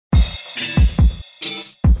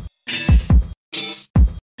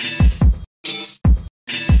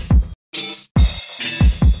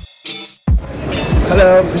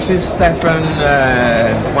is Stefan,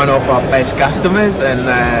 one of our best customers, and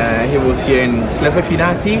he was here in Cleofe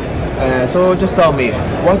Finati. So just tell me,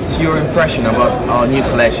 what's your impression about our new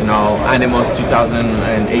collection, our Ànemos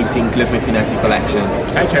 2018 Cleofe Finati collection?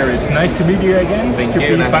 Hi Jerry, it's nice to meet you again. Thank to you,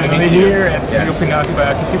 be nice finally to meet you. here at Cleofe Finati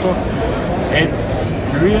by Anticipo. It's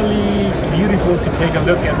really beautiful to take a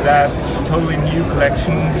look at that totally new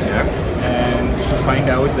collection and to find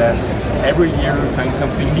out that every year we find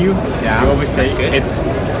something new. Yeah, we always say it's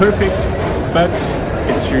perfect, but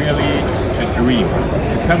it's really a dream.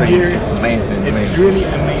 To come here, it's amazing. It's really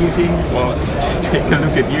amazing. Well, just take a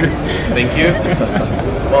look at you. Thank you.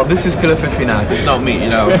 Well, this is Cleofe Finati, it's not me, you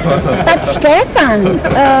know. But Stefan,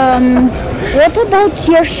 what about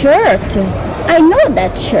your shirt? I know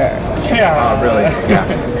that shirt. Yeah. Oh, really? Yeah.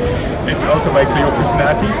 It's also by Cleofe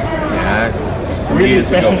Finati. Yeah. Really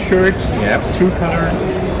special shirt. Yeah. True color.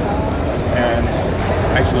 And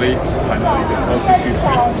actually, finally, the also suits me.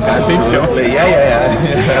 I think so.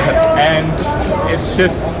 Yeah. And it's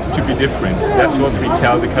just to be different. That's what we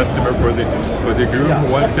tell the customer for the groom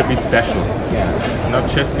who wants to be special. Yeah. Not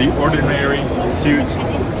just the ordinary suit,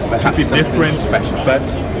 but to be different, special. but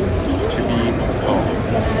to be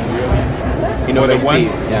really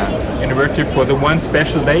innovative for the one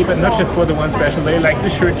special day, but not just for the one special day. Like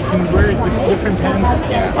this shirt, you can wear it with different pants.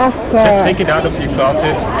 Yeah. Of course. Just take it out of your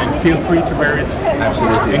closet and feel free to wear it.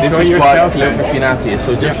 Absolutely. Enjoy This is yourself what Cleofe Finati is.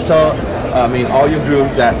 So just tell, all your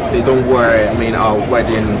grooms that they don't wear, our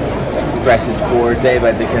wedding dresses for a day,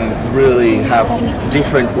 but they can really have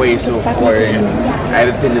different ways of wearing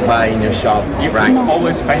everything they buy in your shop. You right?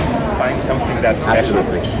 always find something that's special.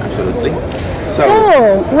 Absolutely. So,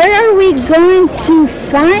 where are we going to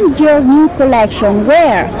find your new collection?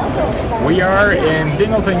 Where? We are in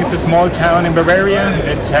Daeullary. It's a small town in Bavaria.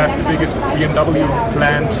 It has the biggest BMW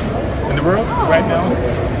plant in the world right now.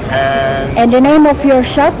 And the name of your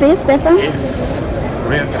shop is, Stefan? It's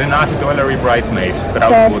Renate Daeullary Bridesmaid.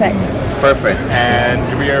 Perfect.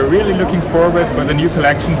 And we are really looking forward for the new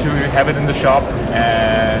collection to have it in the shop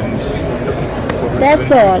and looking forward That's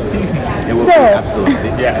to all. the season. It will be absolutely.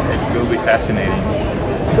 Yeah, it will be fascinating.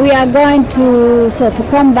 We are going to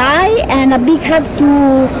come by, and a big hug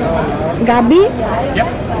to Gabi. Yep.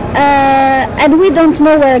 And we don't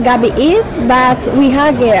know where Gabi is, but we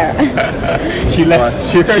hug her. She left.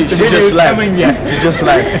 She just left. Yeah. She just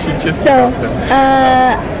left. She just So,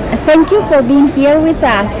 thank you for being here with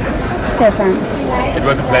us, Stefan. It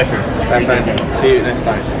was a pleasure. Stefan, see you next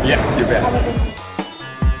time. Yeah, you bet.